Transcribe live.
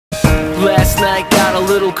Last night got a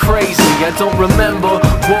little crazy, I don't remember.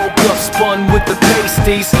 Woke up, spun with the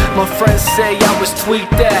pasties. My friends say I was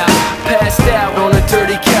tweaked out, passed out on a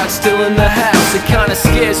dirty couch, still in the house. It kinda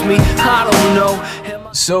scares me, I don't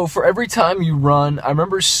know. So for Every Time You Run, I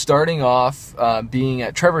remember starting off being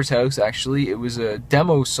at Trevor's house. Actually, it was a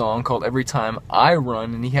demo song called Every Time I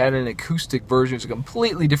Run, and he had an acoustic version. It was a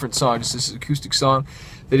completely different song, just this acoustic song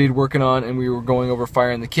that he'd working on, and we were going over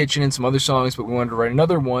Fire in the Kitchen and some other songs, but we wanted to write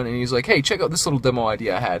another one, and he's like, hey, check out this little demo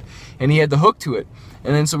idea I had. And he had the hook to it.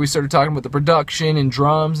 And then so we started talking about the production and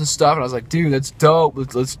drums and stuff, and I was like, dude, that's dope,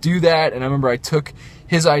 let's do that. And I remember I took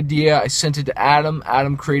his idea, I sent it to Adam.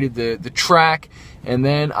 Adam created the track, and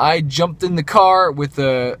then I jumped in the car with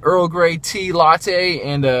a Earl Grey tea latte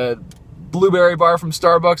and a blueberry bar from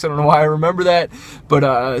Starbucks. I don't know why I remember that,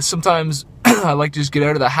 but sometimes I like to just get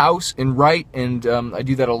out of the house and write, and I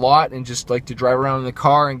do that a lot, and just like to drive around in the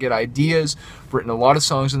car and get ideas. I've written a lot of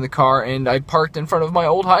songs in the car, and I parked in front of my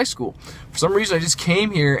old high school. For some reason, I just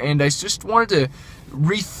came here, and I just wanted to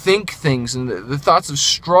rethink things, and the thoughts of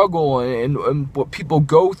struggle and what people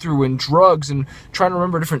go through, and drugs, and trying to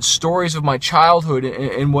remember different stories of my childhood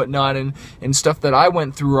and whatnot, and stuff that I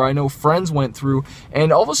went through or I know friends went through.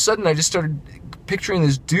 And all of a sudden I just started picturing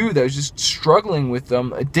this dude that was just struggling with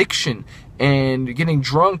addiction and getting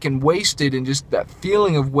drunk and wasted, and just that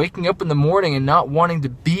feeling of waking up in the morning and not wanting to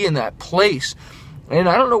be in that place. And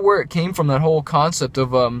I don't know where it came from, that whole concept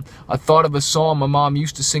of, I thought of a song my mom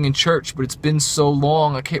used to sing in church, but it's been so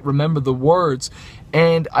long I can't remember the words.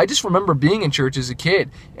 And I just remember being in church as a kid,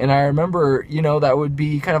 and I remember, you know, that would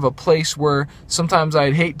be kind of a place where sometimes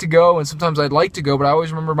I'd hate to go and sometimes I'd like to go, but I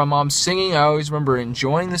always remember my mom singing. I always remember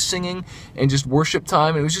enjoying the singing and just worship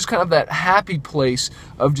time. It was just kind of that happy place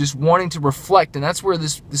of just wanting to reflect, and that's where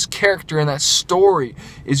this character and that story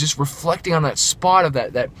is just reflecting on that spot of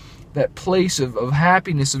that place of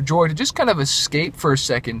happiness, of joy, to just kind of escape for a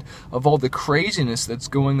second of all the craziness that's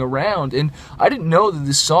going around. And I didn't know that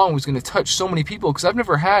this song was going to touch so many people, because I've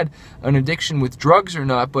never had an addiction with drugs or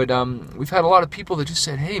not, but we've had a lot of people that just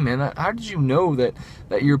said, hey man, how did you know that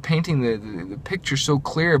you're painting the picture so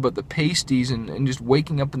clear about the pasties and just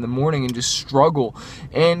waking up in the morning and just struggle?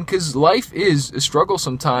 And because life is a struggle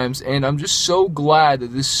sometimes, and I'm just so glad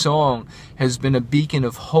that this song has been a beacon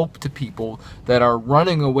of hope to people that are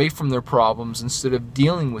running away from their problems instead of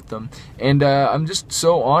dealing with them. And I'm just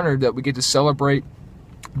so honored that we get to celebrate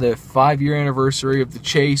the 5-year anniversary of The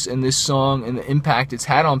Chase and this song and the impact it's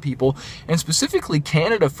had on people, and specifically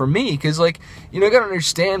Canada for me, because, like, you know, you gotta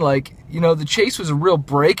understand, like, you know, The Chase was a real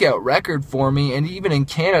breakout record for me, and even in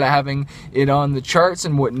Canada, having it on the charts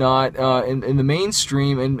and whatnot, in the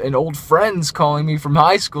mainstream, and old friends calling me from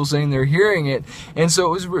high school saying they're hearing it. And so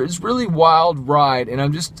it was really wild ride, and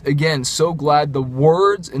I'm just, again, so glad the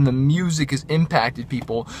words and the music has impacted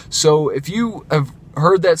people. So if you have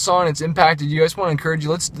heard that song, it's impacted you, I just want to encourage you,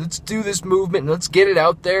 let's do this movement, and let's get it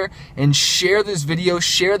out there and share this video,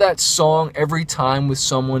 share that song Every Time with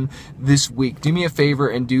someone this week. Do me a favor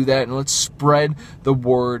and do that, and let's spread the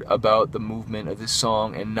word about the movement of this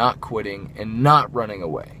song and not quitting and not running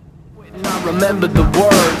away. And I remember the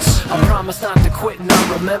words, I promise not to quit, and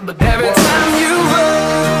I remember the words. Every time you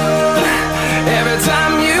run, every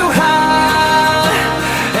time you hide,